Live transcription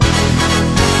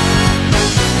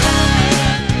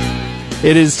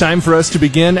It is time for us to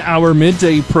begin our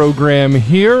midday program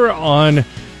here on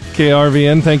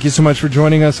KRVN. Thank you so much for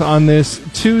joining us on this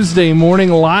Tuesday morning.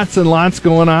 Lots and lots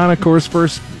going on. Of course,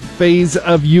 first phase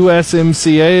of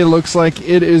USMCA looks like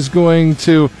it is going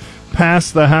to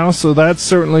pass the House, so that's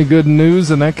certainly good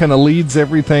news, and that kind of leads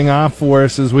everything off for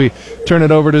us as we turn it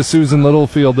over to Susan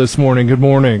Littlefield this morning. Good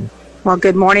morning. Well,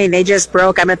 good morning. They just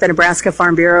broke. I'm at the Nebraska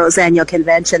Farm Bureau's annual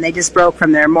convention. They just broke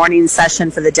from their morning session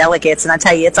for the delegates, and I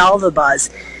tell you, it's all the buzz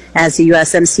as the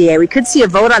USMCA. We could see a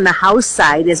vote on the House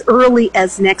side as early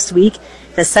as next week.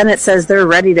 The Senate says they're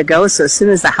ready to go, so as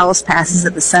soon as the House passes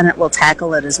it, the Senate will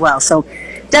tackle it as well. So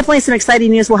definitely some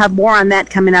exciting news. We'll have more on that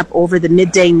coming up over the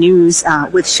midday news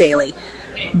with Shaylee.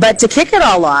 But to kick it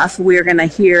all off, we're going to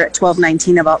hear at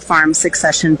 12:19 about farm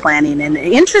succession planning. And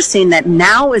interesting that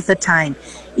now is the time.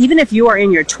 Even if you are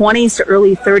in your 20s to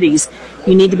early 30s,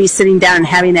 you need to be sitting down and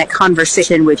having that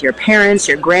conversation with your parents,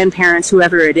 your grandparents,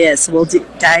 whoever it is. So we'll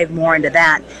dive more into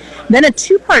that. Then a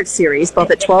two-part series,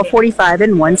 both at 12:45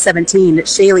 and 1:17.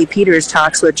 Shaylee Peters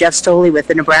talks with Jeff Stoley with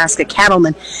the Nebraska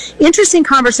Cattlemen. Interesting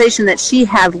conversation that she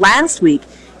had last week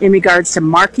in regards to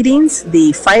marketings,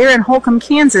 the fire in Holcomb,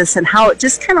 Kansas, and how it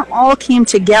just kind of all came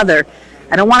together.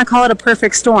 I don't want to call it a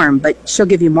perfect storm, but she'll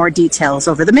give you more details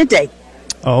over the midday.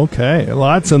 Okay,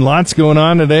 lots and lots going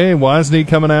on today. WASD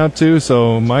coming out too,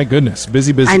 so my goodness,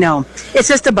 busy. I know. It's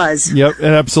just a buzz. Yep, it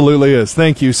absolutely is.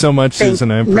 Thank you so much,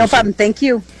 Susan. I appreciate No problem. Thank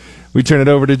you. We turn it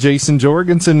over to Jason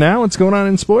Jorgensen now. What's going on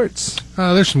in sports?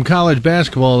 There's some college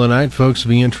basketball tonight folks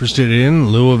will be interested in.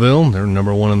 Louisville, they're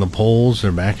number one in the polls.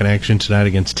 They're back in action tonight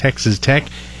against Texas Tech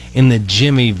in the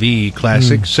Jimmy V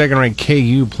Classic. Second-ranked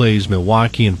KU plays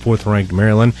Milwaukee and fourth-ranked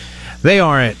Maryland. They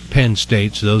are at Penn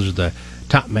State, so those are the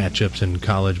top matchups in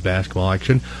college basketball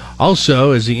action.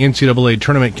 Also, as the NCAA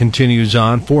tournament continues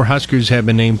on, 4 Huskers have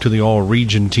been named to the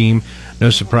all-region team. No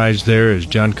surprise there, as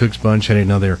John Cook's bunch had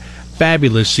another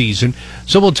fabulous season.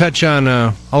 So we'll touch on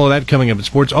all of that coming up in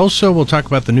sports. Also, we'll talk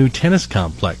about the new tennis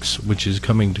complex, which is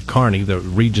coming to Kearney. The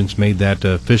Regents made that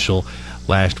official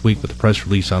last week, but the press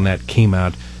release on that came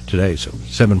out today. So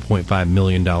 $7.5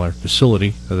 million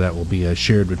facility that will be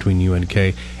shared between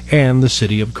UNK and the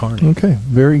city of Kearney. Okay,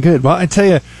 very good. Well, I tell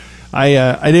you,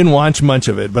 I didn't watch much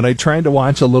of it, but I tried to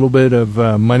watch a little bit of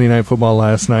Monday Night Football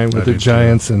last night with the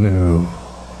Giants, and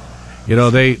you know,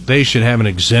 they should have an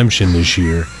exemption this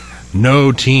year.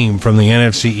 No team from the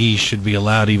NFC East should be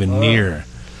allowed even near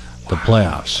the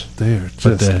playoffs.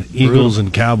 But the Eagles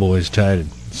and Cowboys tied at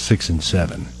 6 and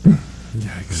 7.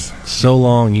 Yikes. So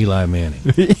long, Eli Manning.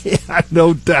 Yeah,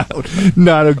 no doubt.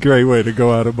 Not a great way to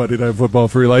go out of Monday Night Football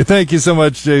for Eli. Thank you so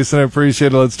much, Jason. I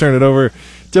appreciate it. Let's turn it over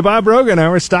to Bob Rogan.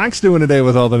 How are stocks doing today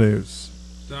with all the news?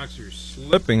 Stocks are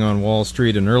slipping on Wall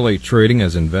Street in early trading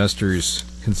as investors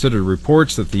consider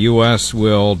reports that the U.S.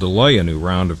 will delay a new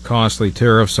round of costly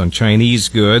tariffs on Chinese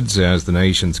goods as the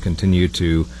nations continue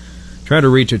to try to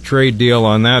reach a trade deal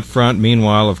on that front.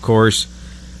 Meanwhile, of course,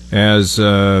 as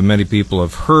many people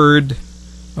have heard,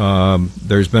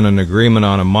 there's been an agreement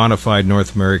on a modified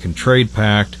North American Trade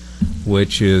Pact,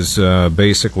 which is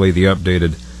basically the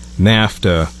updated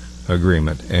NAFTA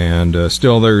agreement. And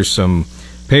still there's some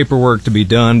paperwork to be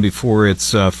done before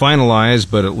it's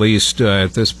finalized, but at least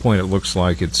at this point it looks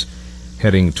like it's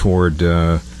heading toward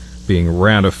being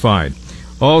ratified.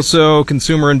 Also,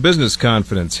 consumer and business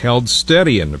confidence held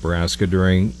steady in Nebraska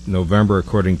during November,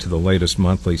 according to the latest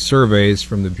monthly surveys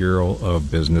from the Bureau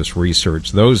of Business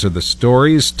Research. Those are the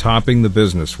stories topping the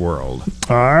business world.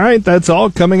 All right, that's all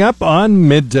coming up on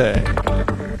Midday.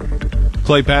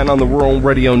 Clay Patton on the Rural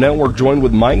Radio Network, joined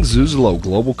with Mike Zuzolo,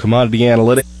 Global Commodity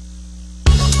Analytics.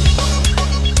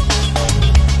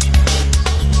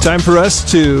 Time for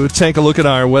us to take a look at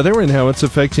our weather and how it's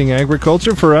affecting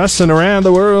agriculture for us and around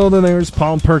the world. And there's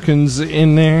Paul Perkins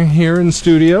in there here in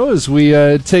studio as we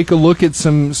take a look at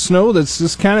some snow that's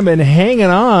just kind of been hanging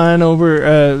on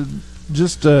over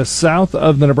just south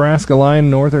of the Nebraska line,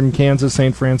 northern Kansas,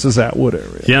 St. Francis, Atwood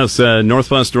area. Yes,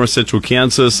 northwest, north central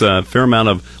Kansas, a fair amount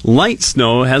of light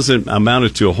snow. Hasn't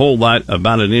amounted to a whole lot,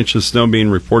 about an inch of snow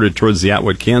being reported towards the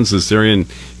Atwood, Kansas area. And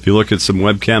if you look at some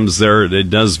webcams there, it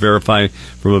does verify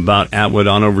from about Atwood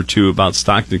on over to about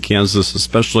Stockton, Kansas,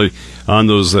 especially on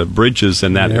those bridges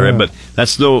in that area. But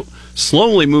that's snow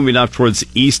slowly moving up towards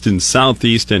east and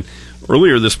southeast. And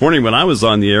earlier this morning when I was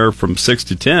on the air from 6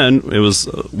 to 10, it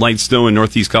was light snow in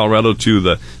northeast Colorado to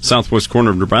the southwest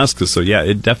corner of Nebraska. So, yeah,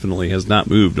 it definitely has not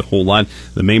moved a whole lot.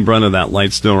 The main brunt of that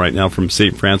light snow right now from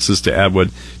St. Francis to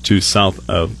Atwood to south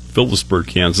of Phillipsburg,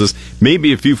 Kansas.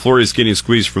 Maybe a few flurries getting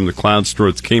squeezed from the clouds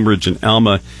towards Cambridge and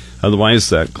Alma. Otherwise,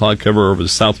 that cloud cover over the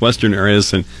southwestern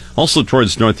areas and also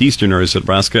towards northeastern areas of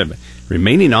Nebraska,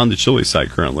 remaining on the chilly side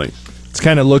currently. it's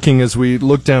kind of looking as we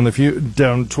look down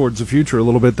down towards the future a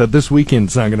little bit that this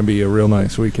weekend's not going to be a real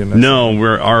nice weekend. No,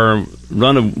 our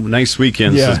run of nice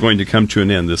weekends Yeah. is going to come to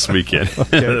an end this weekend,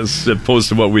 as opposed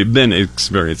to what we've been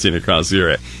experiencing across the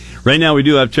area. Right now, we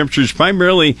do have temperatures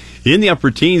primarily in the upper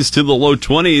teens to the low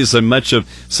 20s in much of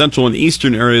central and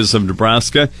eastern areas of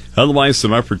Nebraska. Otherwise,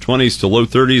 some upper 20s to low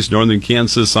 30s, northern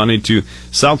Kansas on into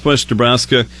southwest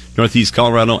Nebraska, northeast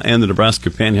Colorado, and the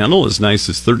Nebraska Panhandle. As nice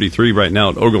as 33 right now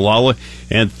at Ogallala,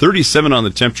 and 37 on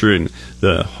the temperature in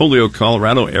the Holyoke,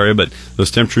 Colorado area. But those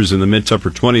temperatures in the mid to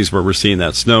upper 20s where we're seeing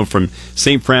that snow from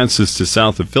St. Francis to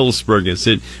south of Phillipsburg as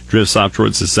it drifts off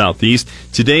towards the southeast.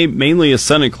 Today, mainly a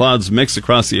sun and clouds mix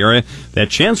across the area. That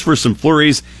chance for some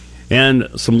flurries and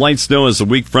some light snow as the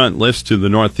weak front lifts to the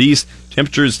northeast.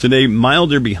 Temperatures today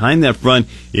milder behind that front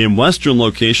in western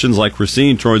locations like we're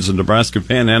seeing towards the Nebraska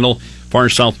Panhandle, far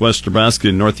southwest Nebraska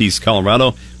and northeast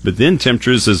Colorado. But then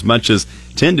temperatures as much as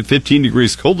 10 to 15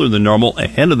 degrees colder than normal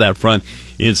ahead of that front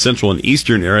in central and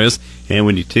eastern areas. And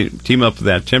when you team up with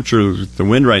that temperature with the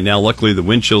wind right now, luckily the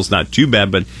wind chill's not too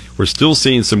bad, but we're still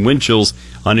seeing some wind chills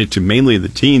on into mainly the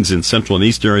teens in central and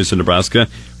eastern areas of Nebraska.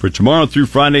 For tomorrow through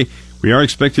Friday, we are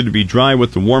expected to be dry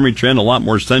with the warming trend, a lot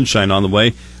more sunshine on the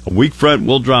way. A weak front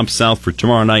will drop south for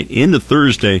tomorrow night into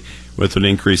Thursday with an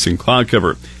increase in cloud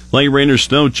cover. Light rain or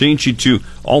snow changing to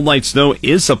all light snow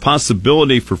is a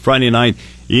possibility for Friday night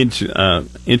into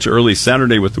early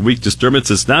Saturday with the weak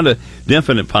disturbance. It's not a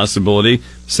definite possibility.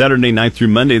 Saturday night through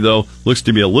Monday, though, looks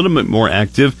to be a little bit more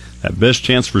active. That best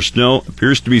chance for snow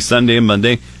appears to be Sunday and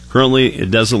Monday. Currently,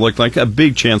 it doesn't look like a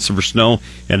big chance for snow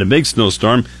and a big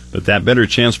snowstorm, but that better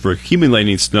chance for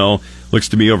accumulating snow looks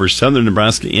to be over southern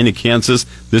Nebraska into Kansas.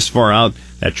 This far out,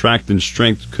 that track and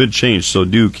strength could change, so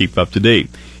do keep up to date.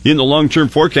 In the long-term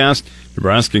forecast,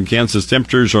 Nebraska and Kansas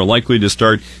temperatures are likely to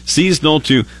start seasonal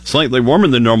to slightly warmer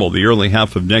than normal the early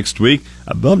half of next week.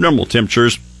 Above normal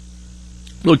temperatures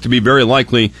look to be very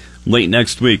likely late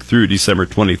next week through December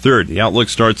 23rd. The outlook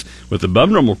starts with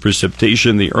above normal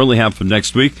precipitation the early half of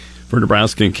next week for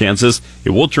Nebraska and Kansas.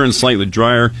 It will turn slightly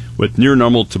drier with near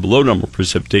normal to below normal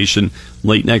precipitation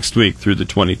late next week through the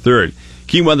 23rd.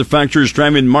 Key weather factors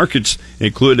driving markets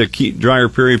include a key drier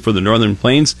period for the northern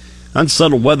plains,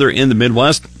 unsettled weather in the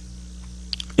Midwest,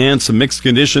 and some mixed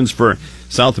conditions for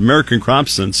South American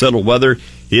crops. And settled weather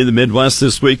in the Midwest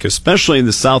this week, especially in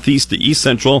the southeast to east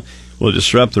central, will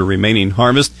disrupt the remaining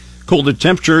harvest. Colder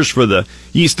temperatures for the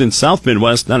east and south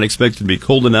Midwest, not expected to be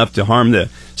cold enough to harm the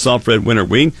soft red winter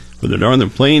wheat. For the northern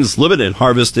plains, limited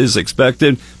harvest is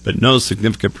expected, but no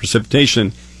significant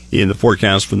precipitation in the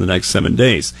forecast for the next 7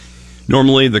 days.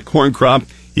 Normally, the corn crop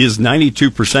is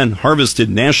 92% harvested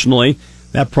nationally.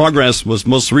 That progress was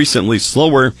most recently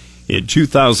slower in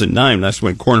 2009. That's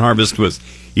when corn harvest was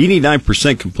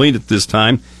 89% complete at this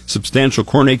time. Substantial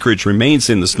corn acreage remains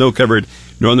in the snow-covered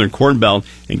northern corn belt.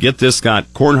 And get this, Scott,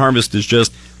 corn harvest is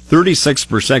just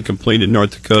 36% complete in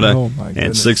North Dakota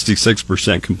and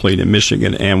 66% complete in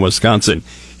Michigan and Wisconsin.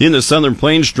 In the southern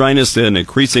plains, dryness and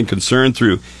increasing concern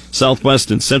through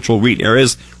southwest and central wheat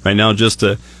areas. Right now, just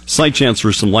a slight chance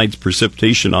for some light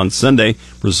precipitation on Sunday.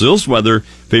 Brazil's weather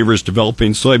favors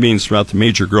developing soybeans throughout the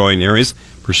major growing areas.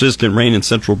 Persistent rain in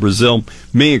central Brazil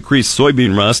may increase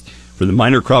soybean rust. For the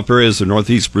minor crop areas of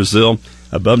northeast Brazil,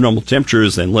 above normal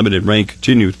temperatures and limited rain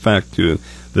continue to affect the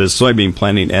soybean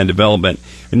planting and development.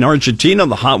 In Argentina,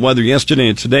 the hot weather yesterday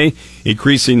and today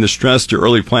increasing the stress to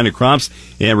early planted crops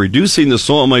and reducing the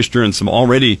soil moisture in some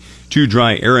already too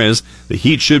dry areas. The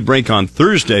heat should break on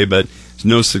Thursday, but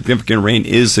no significant rain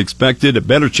is expected. A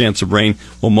better chance of rain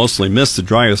will mostly miss the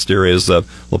driest areas of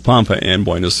La Pampa and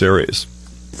Buenos Aires.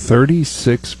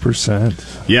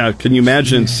 36%. Yeah, can you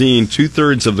imagine seeing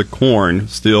 2/3 of the corn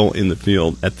still in the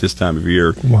field at this time of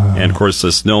year? Wow. And of course,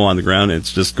 the snow on the ground,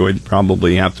 it's just going to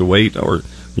probably have to wait, or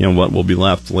what will be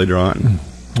left later on.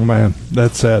 Oh, man,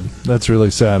 that's sad. That's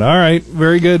really sad. All right,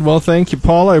 very good. Well, thank you,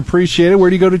 Paul. I appreciate it. Where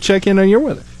do you go to check in on your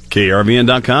weather?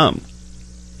 KRVN.com.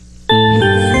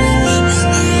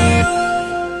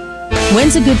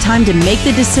 When's a good time to make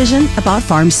the decision about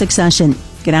farm succession?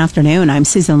 Good afternoon. I'm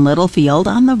Susan Littlefield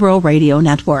on the Rural Radio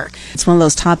Network. It's one of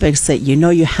those topics that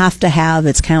you have to have.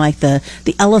 It's kind of like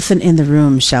the elephant in the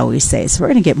room, shall we say. So we're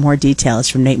going to get more details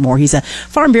from Nate Moore. He's a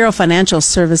Farm Bureau Financial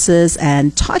Services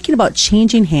and talking about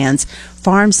Changing Hands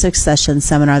Farm Succession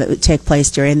Seminar that would take place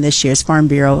during this year's Farm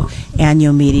Bureau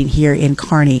annual meeting here in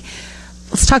Kearney.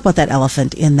 Let's talk about that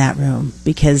elephant in that room,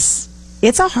 because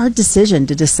it's a hard decision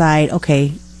to decide,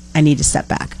 okay, I need to step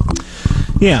back.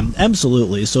 Yeah,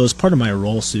 absolutely. So as part of my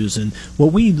role, Susan,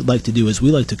 what we like to do is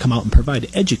we like to come out and provide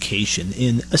education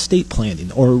in estate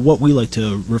planning, or what we like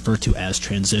to refer to as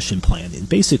transition planning.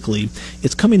 Basically,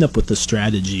 it's coming up with a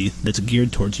strategy that's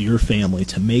geared towards your family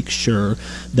to make sure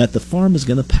that the farm is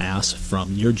going to pass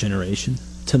from your generation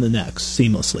to the next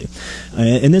seamlessly.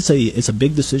 And it's a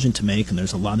big decision to make, and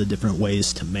there's a lot of different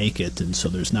ways to make it, and so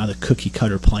there's not a cookie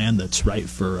cutter plan that's right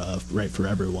for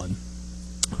everyone.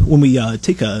 When we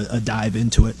take a dive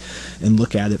into it and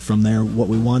look at it from there, what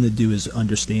we want to do is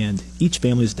understand each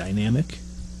family's dynamic,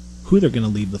 who they're going to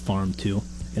leave the farm to,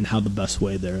 and how the best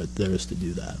way there is to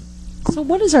do that. So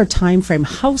what is our time frame?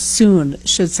 How soon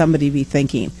should somebody be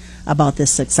thinking about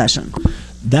this succession?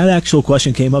 That actual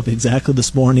question came up exactly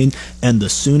this morning, and the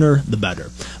sooner the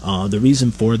better. The reason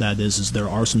for that is there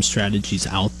are some strategies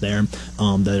out there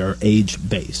that are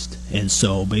age-based. And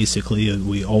so basically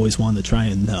we always want to try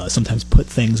and sometimes put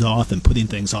things off, and putting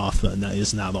things off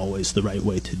is not always the right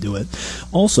way to do it.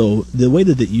 Also, the way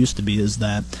that it used to be is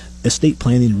that estate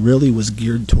planning really was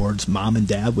geared towards mom and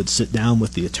dad would sit down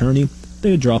with the attorney, they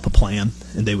would draw up a plan,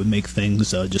 and they would make things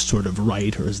just sort of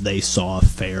right, or as they saw,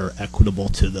 fair, equitable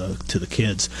to the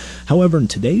kids. However, in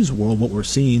today's world, what we're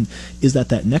seeing is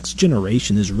that next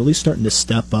generation is really starting to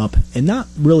step up and not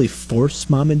really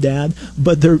force mom and dad,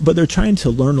 but they're trying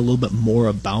to learn a little bit more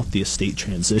about the estate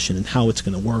transition and how it's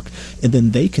going to work, and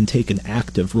then they can take an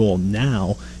active role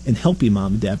now in helping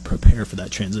mom and dad prepare for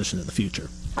that transition in the future.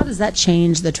 How does that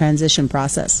change the transition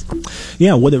process?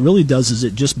 Yeah, what it really does is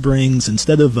it just brings,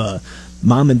 instead of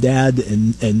mom and dad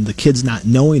and the kids not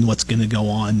knowing what's going to go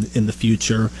on in the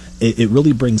future, it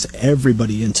really brings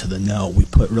everybody into the know. We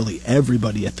put really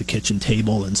everybody at the kitchen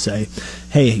table and say,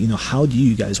 hey, how do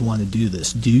you guys want to do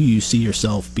this? Do you see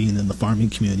yourself being in the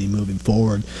farming community moving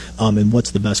forward? And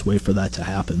what's the best way for that to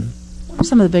happen? What are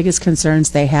some of the biggest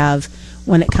concerns they have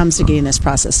when it comes to getting this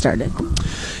process started?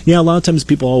 Yeah, a lot of times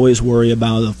people always worry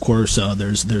about, of course,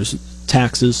 there's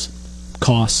taxes,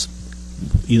 costs,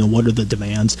 what are the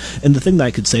demands? And the thing that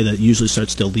I could say that usually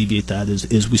starts to alleviate that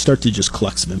is we start to just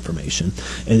collect some information.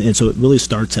 And so it really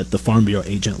starts at the Farm Bureau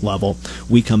agent level.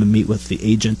 We come and meet with the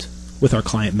agent, with our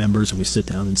client members, and we sit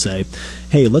down and say,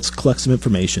 hey, let's collect some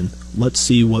information. Let's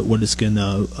see what it's going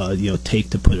to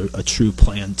take to put a true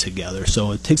plan together.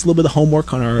 So it takes a little bit of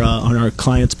homework on our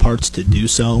clients' parts to do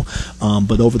so,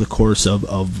 but over the course of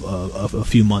a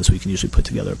few months, we can usually put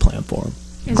together a plan for them.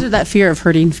 Is there that fear of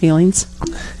hurting feelings?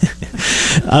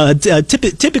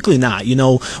 Typically not.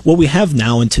 What we have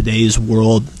now in today's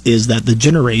world is that the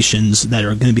generations that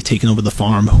are going to be taking over the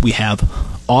farm, we have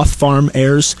off-farm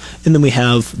heirs, and then we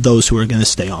have those who are going to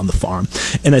stay on the farm.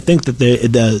 And I think that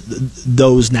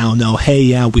those now know, hey,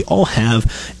 yeah, we all have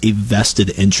a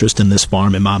vested interest in this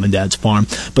farm, in mom and dad's farm,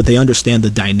 but they understand the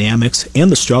dynamics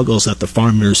and the struggles that the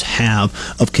farmers have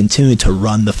of continuing to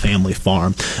run the family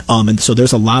farm. And so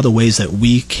there's a lot of ways that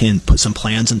we can put some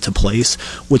plans into place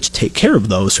which take care of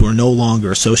those who are no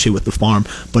longer associated with the farm,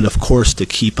 but of course to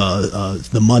keep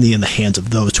the money in the hands of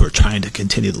those who are trying to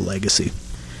continue the legacy.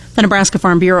 The Nebraska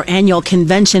Farm Bureau Annual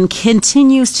Convention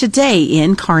continues today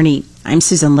in Kearney. I'm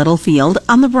Susan Littlefield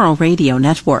on the Rural Radio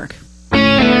Network.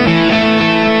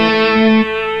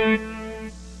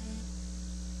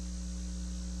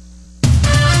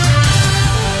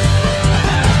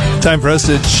 Time for us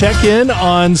to check in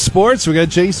on sports. We got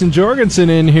Jason Jorgensen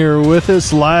in here with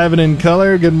us, live and in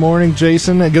color. Good morning,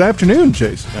 Jason. Good afternoon,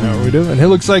 Jason. How are we doing? It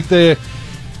looks like the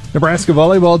Nebraska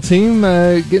volleyball team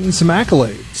getting some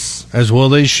accolades. As well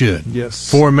they should. Yes.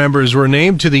 4 members were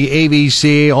named to the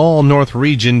AVCA All-North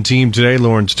Region team today.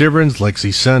 Lauren Stivrins,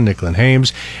 Lexi Sun, Nicklin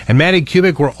Hames, and Maddie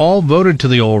Kubik were all voted to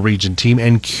the All-Region team,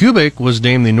 and Kubik was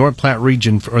named the North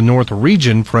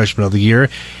Region Freshman of the Year,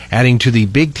 adding to the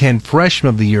Big Ten Freshman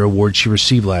of the Year award she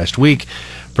received last week.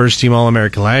 First-team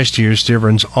All-American last year,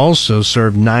 Stivrins also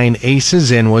served 9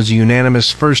 aces and was a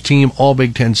unanimous first-team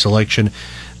All-Big Ten selection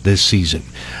this season.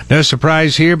 No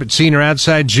surprise here, but senior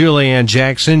outside Julianne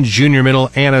Jackson, junior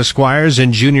middle Anna Squires,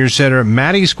 and junior center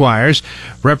Maddie Squires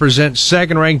represent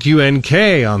second-ranked UNK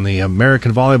on the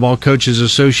American Volleyball Coaches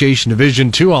Association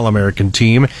Division II All-American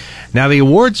team. Now the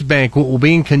awards banquet will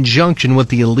be in conjunction with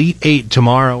the Elite Eight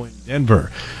tomorrow in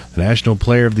Denver. The National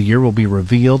Player of the Year will be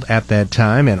revealed at that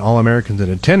time, and All-Americans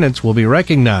in attendance will be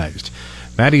recognized.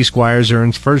 Maddie Squires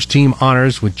earns first-team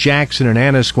honors with Jackson and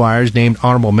Anna Squires named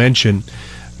honorable mention.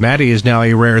 Maddie is now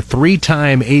a rare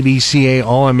 3-time AVCA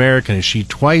All-American, as she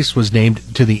twice was named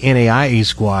to the NAIA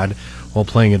squad while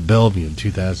playing at Bellevue in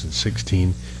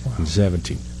 2016 and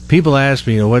 17. People ask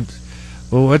me,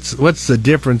 what's the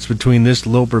difference between this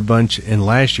Loper bunch and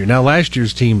last year? Now, last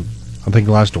year's team, I think,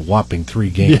 lost a whopping 3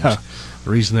 games. Yeah.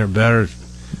 The reason they're better,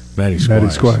 Maddie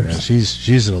Squires. Squires. Yeah,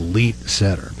 she's an elite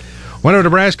setter. One of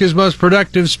Nebraska's most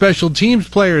productive special teams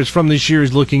players from this year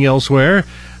is looking elsewhere.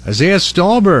 Isaiah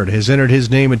Stallbird has entered his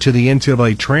name into the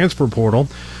NCAA transfer portal.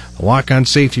 The walk-on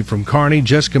safety from Kearney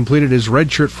just completed his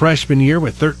redshirt freshman year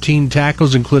with 13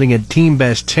 tackles, including a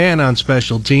team-best 10 on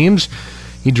special teams.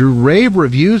 He drew rave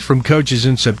reviews from coaches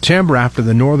in September after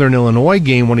the Northern Illinois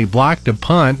game when he blocked a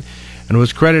punt and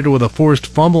was credited with a forced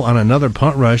fumble on another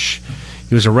punt rush.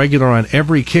 He was a regular on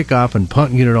every kickoff and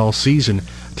punt unit all season.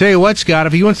 Tell you what, Scott,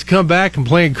 if he wants to come back and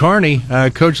play in Kearney,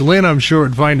 Coach Lynn, I'm sure,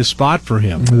 would find a spot for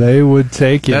him. They would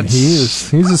take him.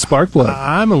 He's a spark plug.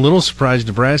 I'm a little surprised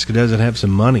Nebraska doesn't have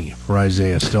some money for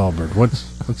Isaiah Stallbird.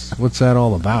 What's that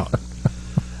all about?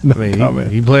 No I mean,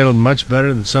 comment. he played much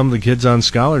better than some of the kids on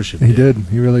scholarship. He did.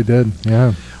 He really did.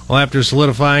 Yeah. Well, after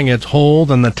solidifying its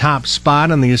hold on the top spot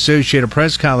on the Associated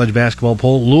Press college basketball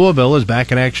poll, Louisville is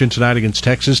back in action tonight against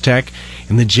Texas Tech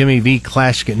in the Jimmy V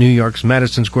Classic at New York's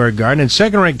Madison Square Garden. And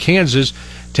second-ranked Kansas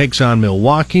takes on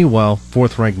Milwaukee, while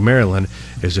fourth-ranked Maryland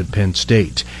is at Penn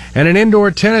State. And an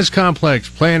indoor tennis complex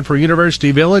planned for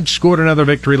University Village scored another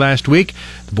victory last week.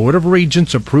 The Board of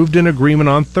Regents approved an agreement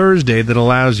on Thursday that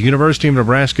allows University of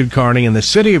Nebraska-Kearney and the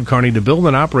City of Kearney to build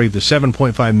and operate the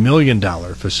 $7.5 million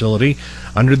facility.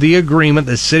 Under the agreement,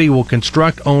 the city will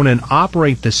construct, own, and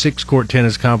operate the six-court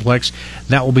tennis complex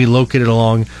that will be located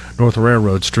along North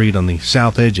Railroad Street on the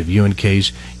south edge of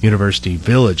UNK's University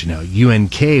Village. Now,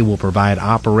 UNK will provide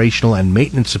operational and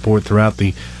maintenance support throughout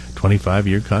the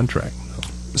 25-year contract.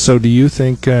 So do you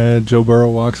think Joe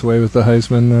Burrow walks away with the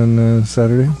Heisman on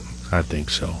Saturday? I think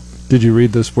so. Did you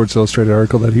read the Sports Illustrated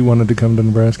article that he wanted to come to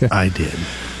Nebraska? I did.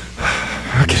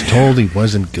 I was told he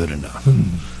wasn't good enough.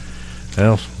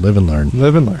 Well, live and learn.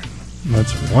 Live and learn.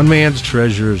 That's right. One man's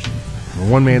treasure is, or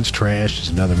one man's trash is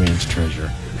another man's treasure.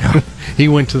 He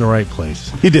went to the right place.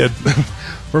 He did.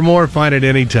 For more, find it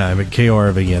anytime at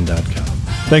krvn.com.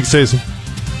 Thanks, Jason.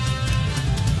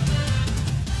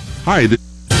 Hi.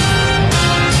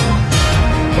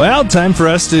 Well, time for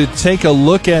us to take a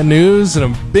look at news,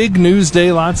 and a big news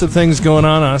day. Lots of things going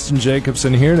on. Austin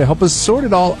Jacobson here to help us sort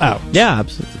it all out. Yeah,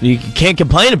 absolutely. You can't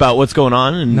complain about what's going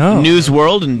on in news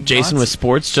world, and Jason with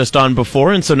sports just on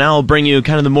before, and so now I'll bring you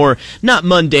kind of the more not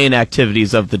mundane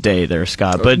activities of the day there,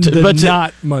 Scott. But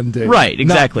not mundane. Right,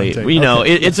 exactly. Mundane. You know,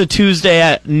 it's a Tuesday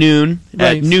at noon,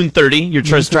 right. at noon 30. You're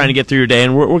just trying to get through your day,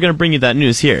 and we're going to bring you that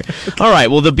news here. All right,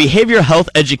 well, the Behavioral Health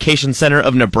Education Center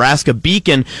of Nebraska,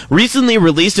 Beacon, recently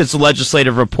released its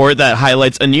legislative report that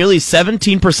highlights a nearly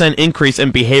 17% increase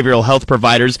in behavioral health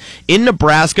providers in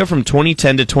Nebraska from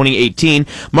 2010 to 2018.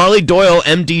 Marley Doyle,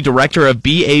 MD, director of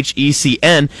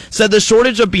BHECN, said the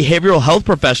shortage of behavioral health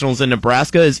professionals in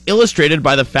Nebraska is illustrated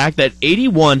by the fact that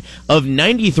 81 of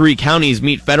 93 counties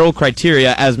meet federal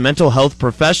criteria as mental health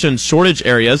profession shortage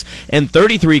areas, and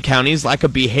 33 counties lack a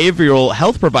behavioral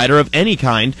health provider of any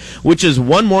kind, which is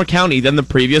one more county than the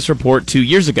previous report 2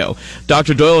 years ago.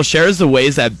 Dr. Doyle shares the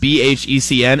ways that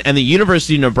BHECN and the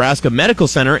University of Nebraska Medical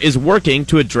Center is working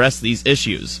to address these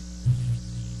issues.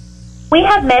 We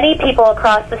have many people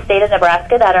across the state of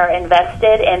Nebraska that are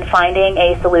invested in finding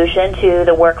a solution to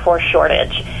the workforce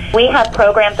shortage. We have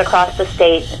programs across the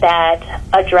state that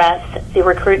address the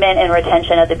recruitment and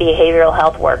retention of the behavioral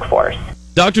health workforce.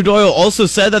 Dr. Doyle also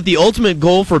said that the ultimate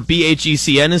goal for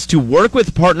BHECN is to work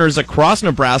with partners across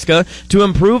Nebraska to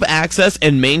improve access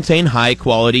and maintain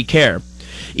high-quality care.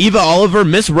 Eva Oliver,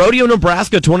 Miss Rodeo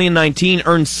Nebraska 2019,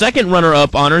 earned second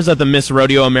runner-up honors at the Miss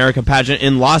Rodeo America pageant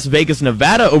in Las Vegas,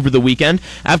 Nevada over the weekend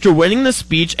after winning the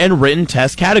speech and written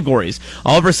test categories.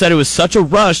 Oliver said it was such a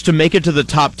rush to make it to the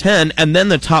top 10 and then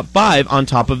the top 5 on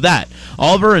top of that.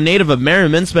 Oliver, a native of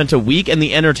Merriman, spent a week in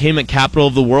the entertainment capital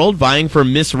of the world vying for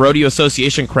Miss Rodeo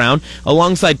Association crown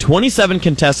alongside 27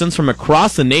 contestants from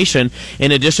across the nation.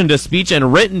 In addition to speech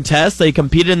and written tests, they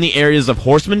competed in the areas of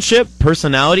horsemanship,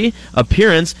 personality,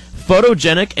 appearance,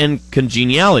 photogenic, and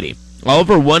congeniality.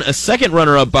 Oliver won a second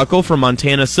runner-up buckle from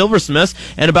Montana Silversmiths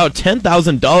and about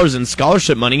 $10,000 in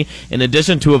scholarship money, in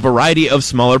addition to a variety of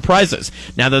smaller prizes.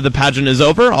 Now that the pageant is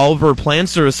over, Oliver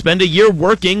plans to spend a year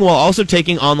working while also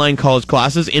taking online college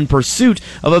classes in pursuit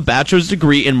of a bachelor's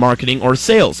degree in marketing or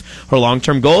sales. Her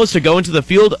long-term goal is to go into the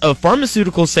field of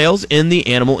pharmaceutical sales in the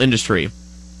animal industry.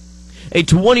 A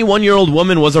 21-year-old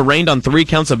woman was arraigned on 3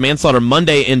 counts of manslaughter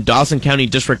Monday in Dawson County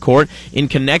District Court in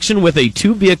connection with a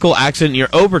 2-vehicle accident near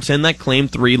Overton that claimed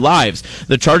 3 lives.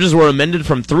 The charges were amended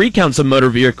from 3 counts of motor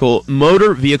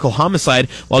vehicle homicide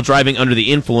while driving under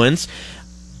the influence,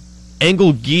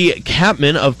 Engel Guy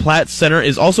Kapman of Platt Center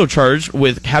is also charged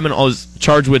with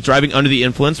driving under the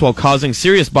influence while causing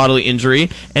serious bodily injury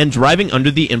and driving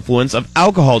under the influence of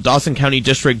alcohol. Dawson County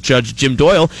District Judge Jim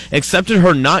Doyle accepted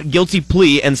her not guilty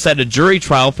plea and set a jury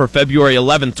trial for February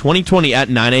 11, 2020 at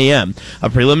 9 a.m. A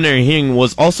preliminary hearing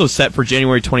was also set for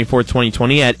January 24,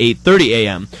 2020 at 8:30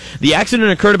 a.m. The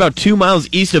accident occurred about 2 miles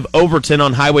east of Overton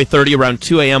on Highway 30 around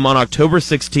 2 a.m. on October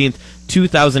 16th,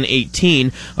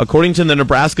 2018. According to the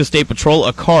Nebraska State Patrol,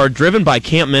 a car driven by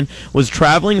Campman was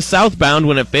traveling southbound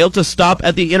when it failed to stop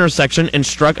at the intersection and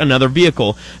struck another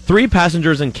vehicle. 3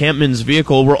 passengers in Campman's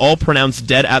vehicle were all pronounced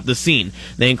dead at the scene.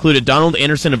 They included Donald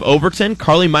Anderson of Overton,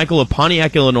 Carly Michael of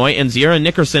Pontiac, Illinois, and Sierra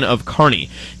Nickerson of Kearney.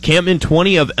 Campman,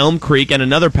 20, of Elm Creek, and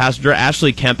another passenger,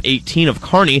 Ashley Kemp, 18, of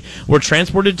Kearney, were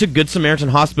transported to Good Samaritan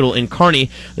Hospital in Kearney.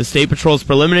 The State Patrol's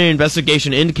preliminary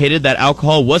investigation indicated that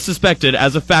alcohol was suspected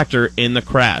as a factor in the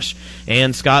crash.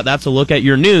 And Scott, that's a look at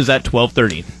your news at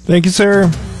 12:30. Thank you,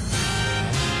 sir.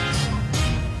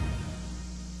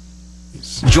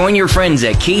 Join your friends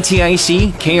at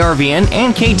KTIC, KRVN,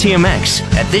 and KTMX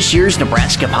at this year's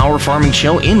Nebraska Power Farming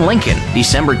Show in Lincoln,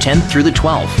 December 10th through the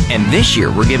 12th. And this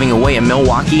year, we're giving away a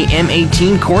Milwaukee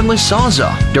M18 cordless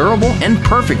sawzall, durable and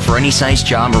perfect for any size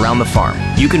job around the farm.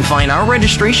 You can find our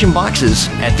registration boxes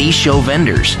at these show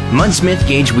vendors: Mudsmith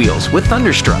Gauge Wheels with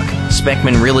Thunderstruck,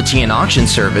 Speckman Realty and Auction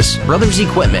Service, Brothers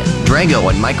Equipment,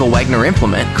 Drago and Michael Wagner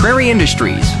Implement, Prairie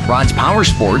Industries, Rod's Power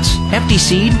Sports, Hefty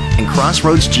Seed, and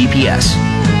Crossroads GPS.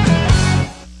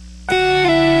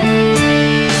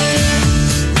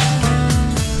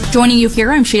 Joining you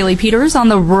here, I'm Shaylee Peters on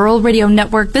the Rural Radio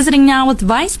Network, visiting now with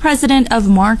Vice President of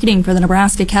Marketing for the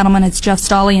Nebraska Cattlemen. It's Jeff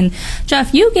Stolle. And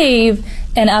Jeff, you gave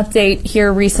an update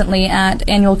here recently at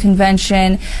annual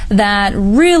convention that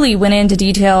really went into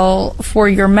detail for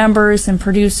your members and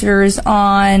producers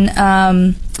on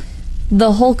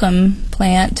the Holcomb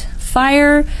plant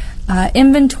fire.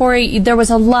 Inventory. There was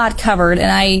a lot covered,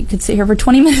 and I could sit here for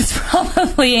 20 minutes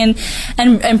probably and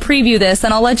preview this,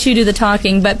 and I'll let you do the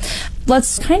talking. But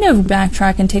let's kind of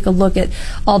backtrack and take a look at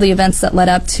all the events that led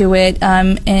up to it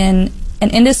in an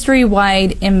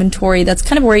industry-wide inventory. That's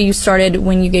kind of where you started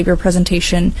when you gave your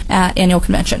presentation at annual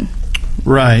convention.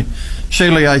 Right.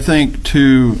 Shaylee, I think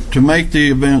to make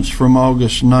the events from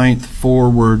August 9th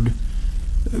forward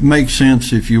make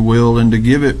sense, if you will, and to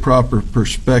give it proper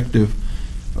perspective,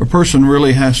 a person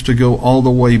really has to go all the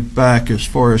way back as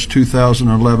far as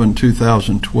 2011,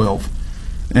 2012.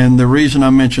 And the reason I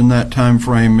mention that time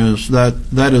frame is that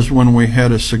is when we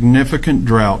had a significant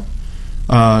drought,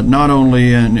 not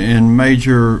only in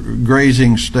major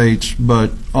grazing states,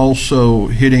 but also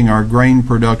hitting our grain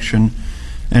production.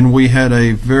 And we had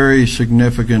a very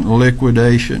significant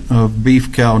liquidation of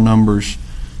beef cow numbers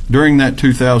during that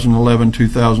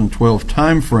 2011-2012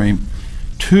 time frame,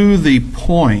 to the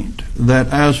point that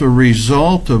as a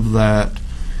result of that,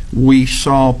 we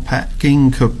saw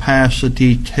packing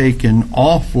capacity taken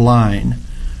offline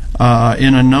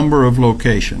in a number of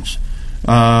locations.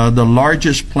 The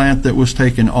largest plant that was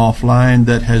taken offline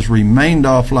that has remained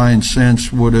offline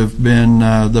since would have been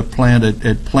the plant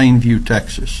at Plainview,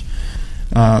 Texas.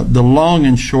 The long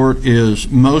and short is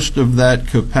most of that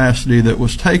capacity that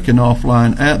was taken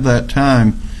offline at that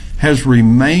time has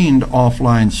remained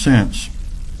offline since.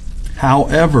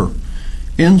 However,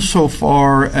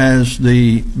 insofar as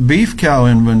the beef cow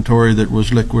inventory that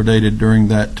was liquidated during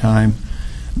that time,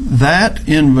 that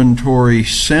inventory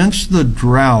since the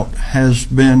drought has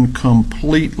been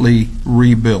completely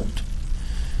rebuilt.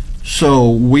 So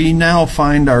we now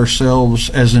find ourselves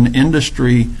as an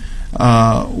industry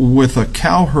with a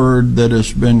cow herd that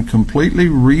has been completely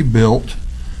rebuilt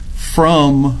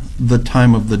from the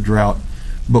time of the drought.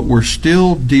 But we're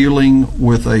still dealing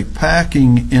with a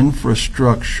packing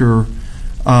infrastructure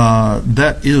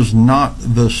that is not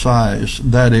the size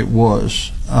that it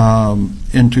was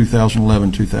in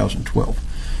 2011, 2012.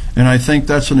 And I think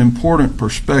that's an important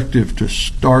perspective to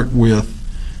start with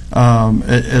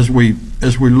as we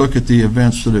look at the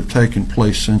events that have taken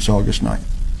place since August 9th.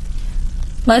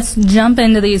 Let's jump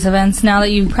into these events now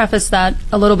that you prefaced that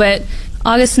a little bit.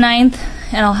 August 9th,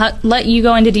 and I'll let you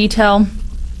go into detail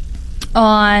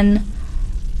on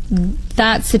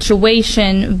that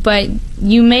situation, but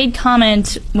you made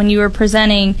comment when you were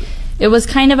presenting, it was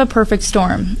kind of a perfect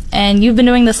storm, and you've been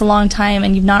doing this a long time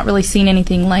and you've not really seen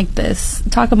anything like this.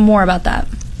 Talk more about that.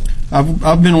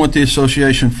 I've been with the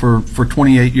association for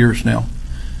 28 years now,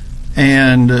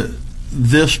 and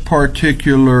this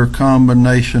particular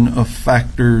combination of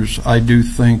factors I do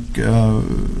think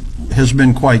has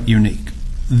been quite unique.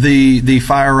 The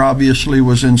fire obviously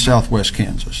was in southwest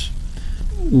Kansas.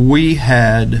 We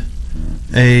had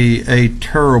a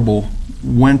terrible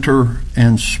winter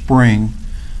and spring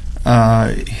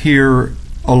here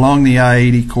along the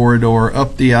I-80 corridor,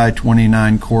 up the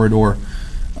I-29 corridor,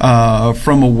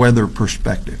 from a weather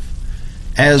perspective.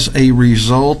 As a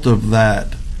result of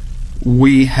that,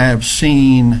 we have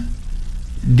seen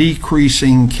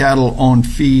decreasing cattle on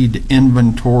feed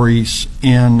inventories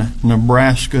in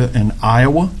Nebraska and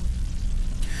Iowa,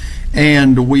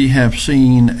 and we have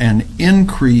seen an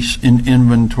increase in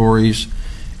inventories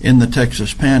in the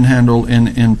Texas Panhandle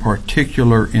and in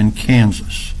particular in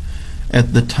Kansas.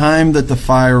 At the time that the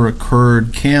fire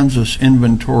occurred, Kansas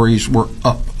inventories were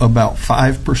up about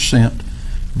 5%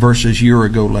 versus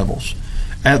year-ago levels.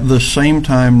 At the same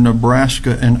time,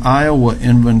 Nebraska and Iowa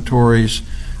inventories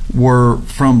were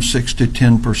from 6 to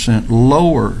 10%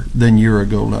 lower than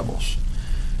year-ago levels.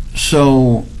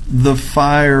 So the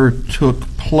fire took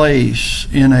place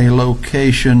in a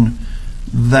location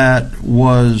that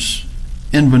was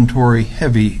inventory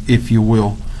heavy, if you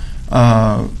will,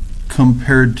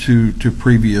 compared to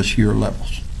previous year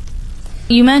levels.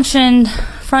 You mentioned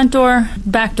front door,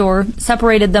 back door,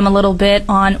 separated them a little bit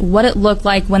on what it looked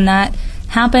like when that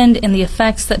happened and the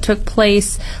effects that took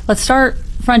place. Let's start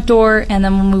front door and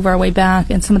then we'll move our way back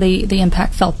and some of the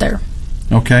impact felt there.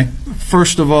 Okay.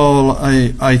 First of all,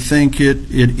 I think it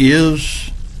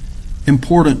is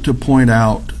important to point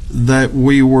out that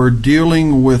we were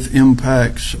dealing with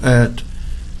impacts at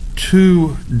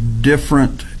two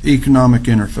different economic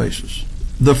interfaces.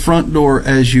 The front door,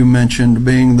 as you mentioned,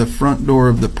 being the front door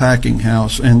of the packing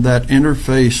house, and that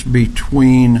interface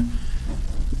between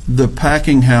the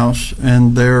packing house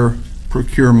and their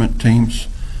procurement teams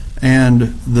and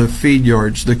the feed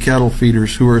yards, the cattle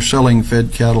feeders who are selling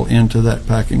fed cattle into that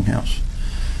packing house.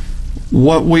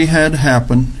 What we had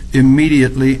happen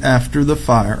immediately after the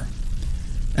fire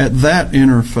at that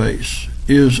interface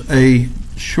is a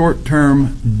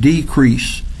short-term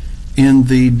decrease in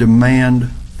the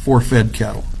demand for fed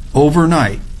cattle.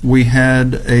 Overnight, we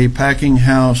had a packing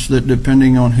house that,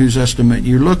 depending on whose estimate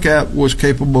you look at, was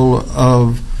capable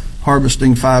of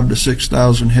harvesting 5,000 to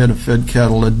 6,000 head of fed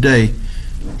cattle a day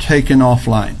taken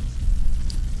offline.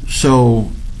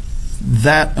 So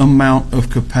that amount of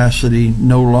capacity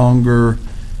no longer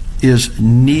is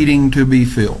needing to be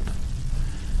filled.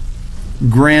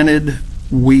 Granted,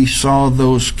 we saw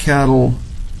those cattle,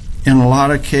 in a lot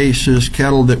of cases,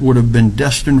 cattle that would have been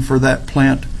destined for that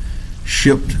plant,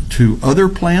 shipped to other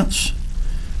plants.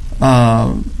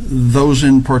 Those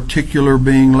in particular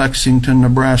being Lexington,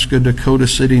 Nebraska, Dakota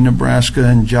City, Nebraska,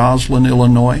 and Joslyn,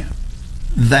 Illinois.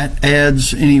 That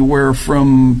adds anywhere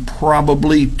from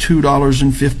probably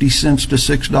 $2.50 to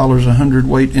 $6 a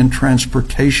hundredweight in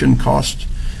transportation costs.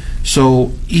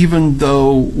 So even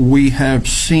though we have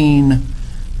seen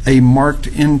a marked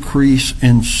increase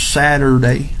in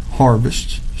Saturday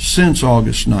harvests since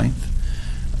August 9th,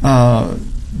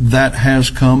 that has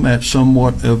come at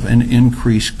somewhat of an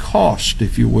increased cost,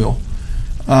 if you will,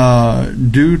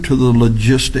 due to the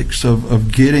logistics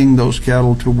of getting those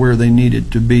cattle to where they needed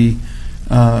to be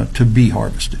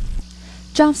harvested.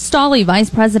 Jeff Stolle, Vice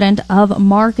President of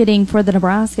Marketing for the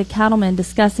Nebraska Cattlemen,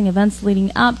 discussing events leading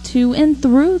up to and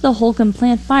through the Holcomb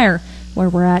plant fire, where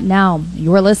we're at now.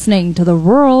 You're listening to the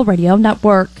Rural Radio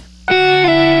Network.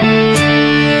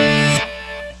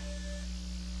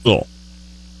 Cool.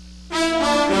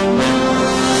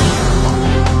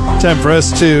 Time for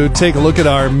us to take a look at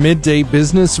our midday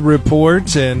business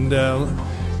report, and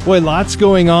boy, lots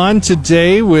going on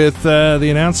today with the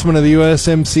announcement of the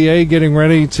USMCA getting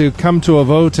ready to come to a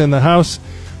vote in the House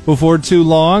before too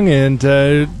long, and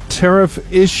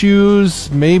tariff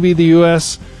issues, maybe the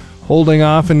U.S. holding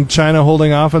off and China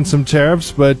holding off on some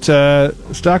tariffs, but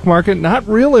stock market not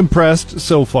real impressed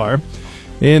so far.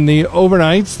 In the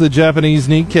overnights, the Japanese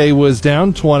Nikkei was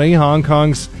down 20, Hong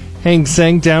Kong's Hang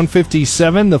Seng down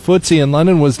 57, the FTSE in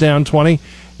London was down 20,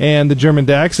 and the German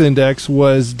DAX index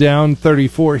was down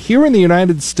 34. Here in the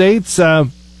United States,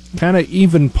 kind of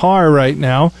even par right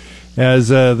now as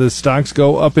the stocks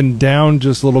go up and down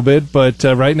just a little bit. But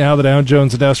right now, the Dow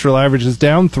Jones Industrial Average is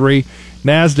down 3,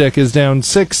 NASDAQ is down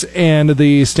 6, and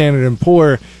the Standard &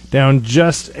 Poor down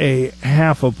just a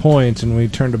half a point. And we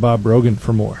turn to Bob Brogan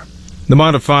for more. The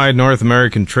Modified North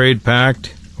American Trade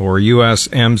Pact, or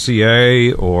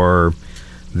USMCA, or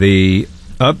the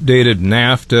updated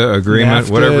NAFTA agreement,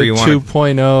 NAFTA whatever you want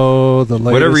 2.0, the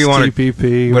latest whatever you want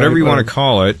TPP, whatever you want to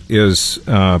call it, is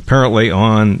apparently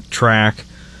on track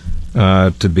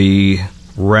to be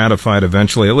ratified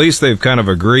eventually. At least they've kind of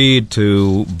agreed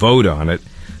to vote on it.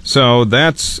 So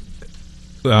that's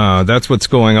what's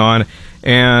going on,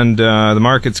 and the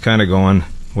market's kind of going,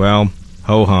 well,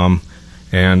 ho hum.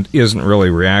 and isn't really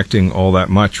reacting all that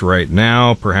much right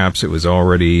now. Perhaps it was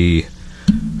already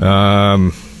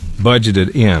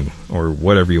budgeted in, or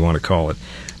whatever you want to call it.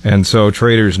 And so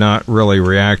traders not really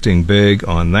reacting big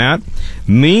on that.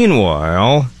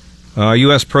 Meanwhile,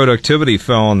 U.S. productivity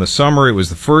fell in the summer. It was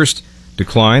the first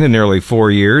decline in nearly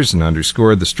 4 years and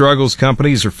underscored the struggles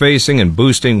companies are facing in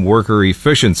boosting worker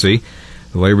efficiency.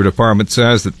 The Labor Department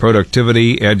says that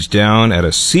productivity edged down at a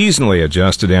seasonally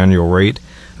adjusted annual rate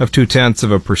of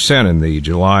 0.2% in the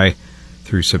July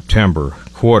through September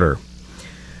quarter.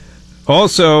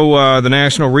 Also, the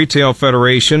National Retail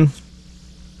Federation,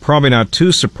 probably not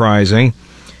too surprising,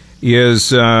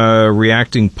 is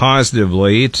reacting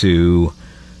positively to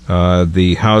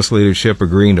the House leadership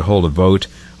agreeing to hold a vote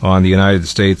on the United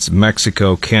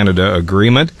States-Mexico-Canada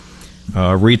agreement.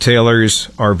 Retailers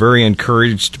are very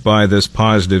encouraged by this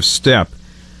positive step,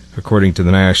 according to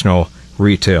the National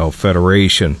Retail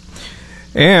Federation.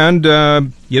 And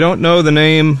you don't know the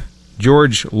name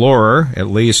George Laurer, at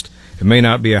least it may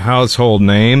not be a household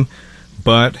name,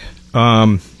 but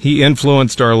he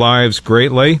influenced our lives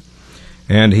greatly,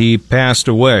 and he passed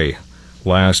away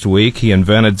last week. He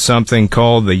invented something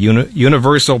called the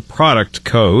Universal Product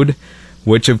Code,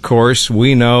 which, of course,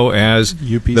 we know as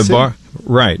UPC.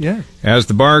 As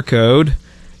the barcode,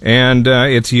 and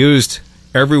it's used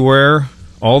everywhere,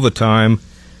 all the time,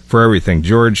 for everything.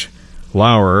 George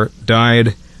Laurer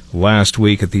died last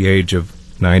week at the age of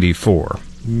 94.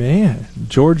 Man,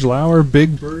 George Laurer,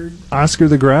 Big Bird, Oscar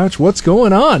the Grouch. What's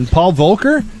going on? Paul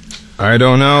Volcker? I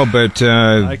don't know, but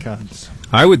icons.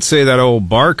 I would say that old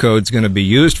barcode's going to be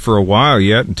used for a while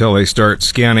yet until they start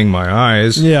scanning my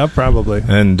eyes. Yeah, probably.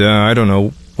 And I don't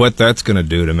know what that's going to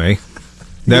do to me.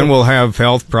 Then we'll have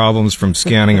health problems from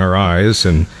scanning our eyes,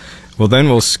 and then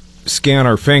we'll scan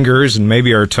our fingers and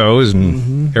maybe our toes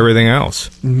and everything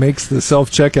else. Makes the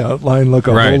self-checkout line look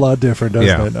a whole lot different,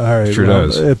 doesn't it? All right, sure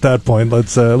does. At that point,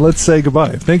 let's say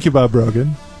goodbye. Thank you, Bob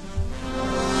Brogan.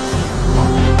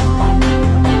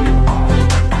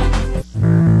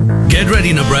 Get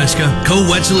ready, Nebraska. Co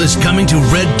Wetzel is coming to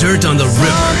Red Dirt on the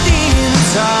River.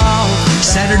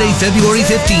 Saturday, February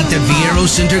 15th at Viero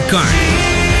Center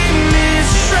Kearney.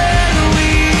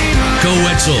 Co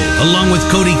Wetzel, along with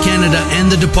Cody Canada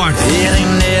and The Departed. It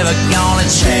ain't never gonna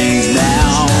change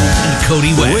now. And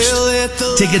Cody West.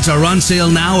 Tickets are on sale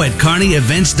now at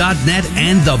KearneyEvents.net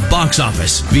and the box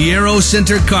office. Viero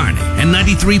Center Kearney and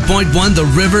 93.1 The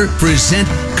River present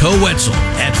Co Wetzel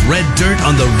at Red Dirt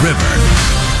on the River.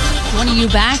 Joining you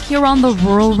back here on the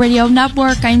Rural Radio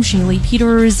Network, I'm Shaylee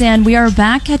Peters, and we are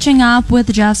back catching up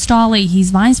with Jeff Stolle.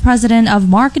 He's Vice President of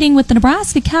Marketing with the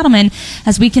Nebraska Cattlemen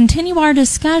as we continue our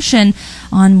discussion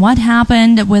on what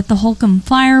happened with the Holcomb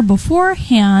fire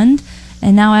beforehand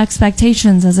and now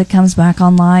expectations as it comes back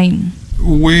online.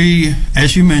 We,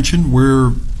 as you mentioned,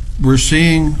 we're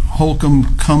seeing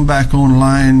Holcomb come back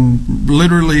online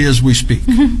literally as we speak.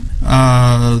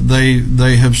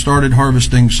 They have started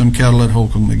harvesting some cattle at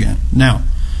Holcomb again. Now,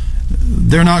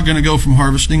 they're not going to go from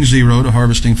harvesting 0 to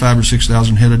harvesting 5,000 or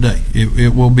 6,000 head a day.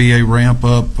 It will be a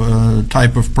ramp-up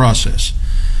type of process.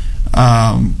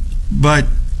 But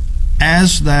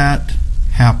as that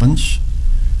happens,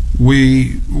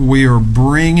 we are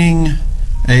bringing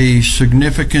a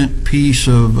significant piece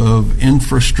of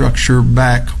infrastructure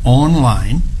back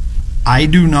online. I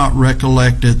do not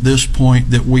recollect at this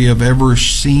point that we have ever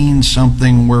seen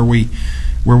something where we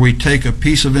take a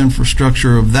piece of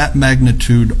infrastructure of that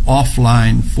magnitude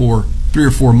offline for 3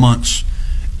 or 4 months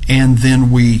and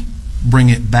then we bring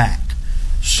it back.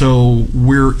 So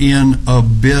we're in a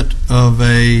bit of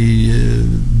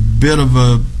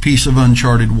a piece of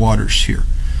uncharted waters here.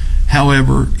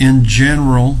 However, in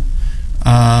general,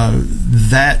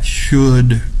 that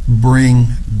should bring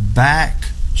back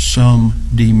some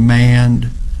demand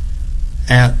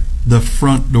at the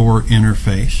front door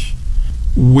interface.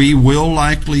 We will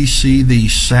likely see the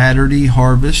Saturday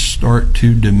harvest start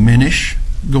to diminish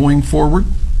going forward.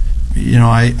 You know,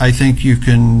 I think you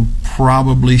can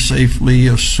probably safely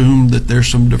assume that there's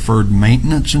some deferred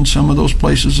maintenance in some of those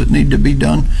places that need to be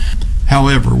done.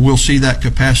 However, we'll see that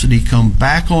capacity come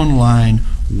back online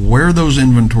where those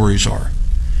inventories are,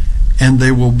 and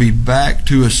they will be back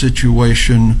to a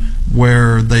situation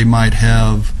where they might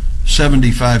have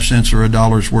 75 cents or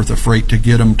 $1 worth of freight to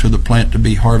get them to the plant to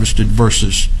be harvested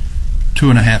versus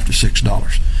 $2.50 to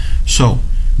 $6. So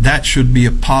that should be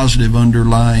a positive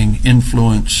underlying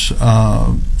influence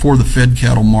for the fed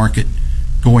cattle market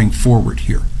going forward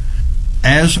here.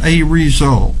 As a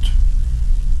result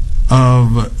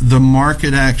of the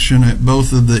market action at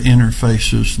both of the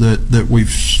interfaces that we've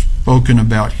spoken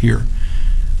about here,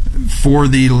 for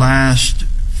the last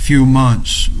few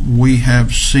months, we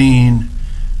have seen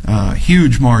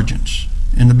huge margins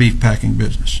in the beef packing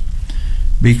business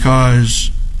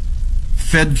because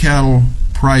fed cattle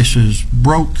prices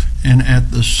broke, and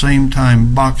at the same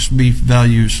time boxed beef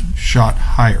values shot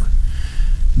higher.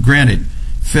 Granted,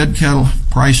 fed cattle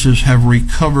prices have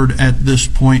recovered at this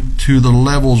point to the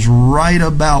levels right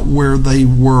about where they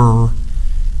were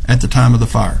at the time of the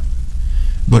fire.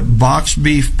 But boxed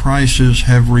beef prices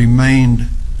have remained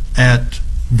at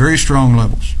very strong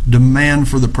levels. Demand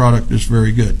for the product is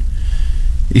very good.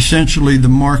 Essentially, the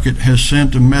market has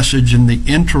sent a message in the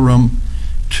interim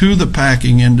to the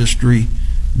packing industry: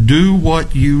 do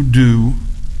what you do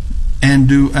and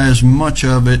do as much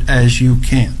of it as you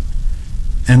can.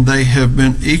 And they have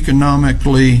been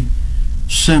economically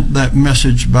sent that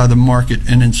message by the market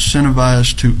and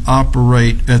incentivized to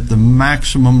operate at the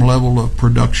maximum level of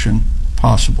production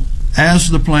possible. As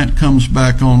the plant comes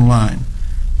back online,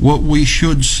 what we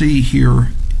should see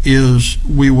here is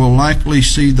we will likely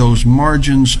see those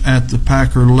margins at the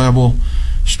packer level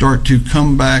start to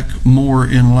come back more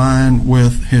in line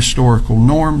with historical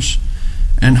norms,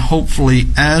 and hopefully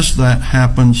as that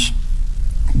happens,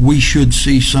 we should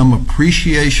see some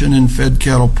appreciation in fed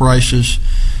cattle prices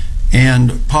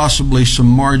and possibly some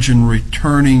margin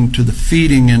returning to the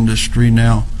feeding industry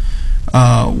now,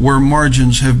 where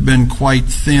margins have been quite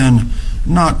thin,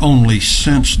 not only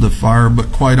since the fire,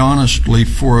 but quite honestly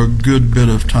for a good bit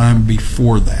of time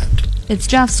before that. It's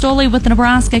Jeff Stolle with the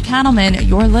Nebraska Cattlemen.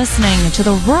 You're listening to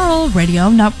the Rural Radio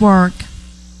Network.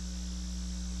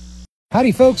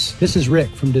 Howdy, folks. This is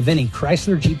Rick from Davini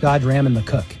Chrysler Jeep Dodge Ram in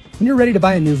McCook. When you're ready to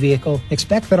buy a new vehicle,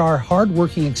 expect that our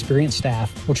hard-working, experienced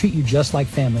staff will treat you just like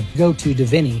family. Go to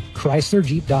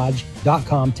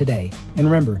DaviniChryslerJeepDodge.com today. And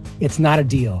remember, it's not a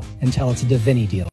deal until it's a Davini deal.